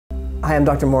Hi, I'm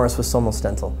Dr. Morris with Somos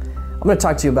Dental. I'm going to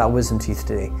talk to you about wisdom teeth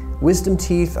today. Wisdom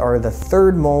teeth are the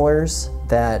third molars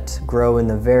that grow in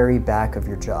the very back of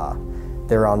your jaw.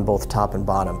 They're on both top and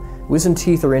bottom. Wisdom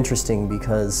teeth are interesting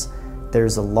because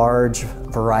there's a large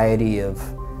variety of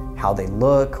how they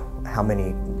look, how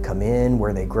many come in,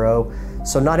 where they grow.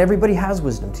 So not everybody has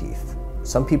wisdom teeth.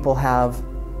 Some people have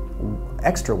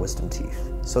extra wisdom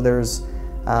teeth. So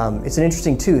it's an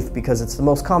interesting tooth because it's the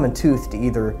most common tooth to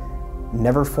either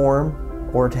never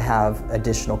form or to have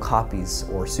additional copies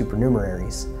or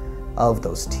supernumeraries of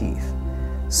those teeth.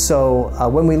 So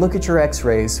when we look at your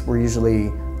x-rays, we're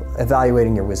usually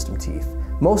evaluating your wisdom teeth.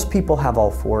 Most people have all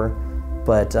four,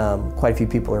 but quite a few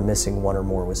people are missing one or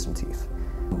more wisdom teeth.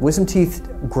 Wisdom teeth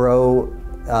grow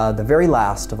the very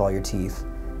last of all your teeth,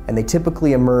 and they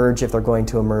typically emerge, if they're going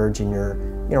to emerge, in your,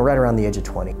 right around the age of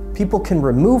 20. People can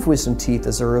remove wisdom teeth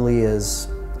as early as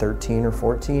 13 or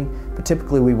 14, but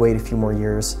typically we wait a few more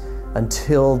years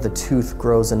until the tooth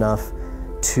grows enough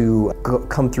to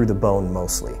come through the bone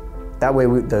mostly. That way,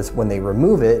 when they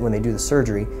remove it, when they do the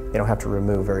surgery, they don't have to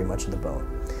remove very much of the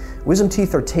bone. Wisdom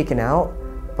teeth are taken out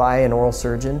by an oral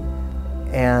surgeon,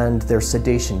 and there's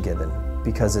sedation given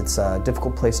because it's a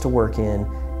difficult place to work in,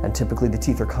 and typically the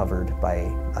teeth are covered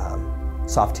by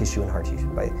soft tissue and hard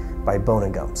tissue, by bone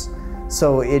and gums.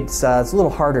 So it's a little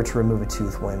harder to remove a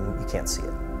tooth when you can't see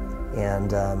it.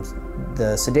 And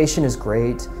the sedation is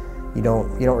great. You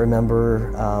don't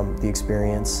remember the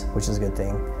experience, which is a good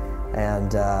thing.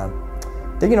 And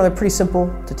they're pretty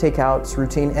simple to take out. It's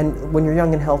routine. And when you're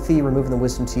young and healthy, removing the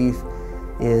wisdom teeth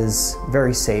is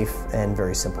very safe and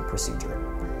very simple procedure.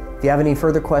 If you have any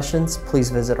further questions, please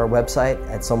visit our website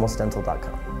at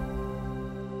somosdental.com.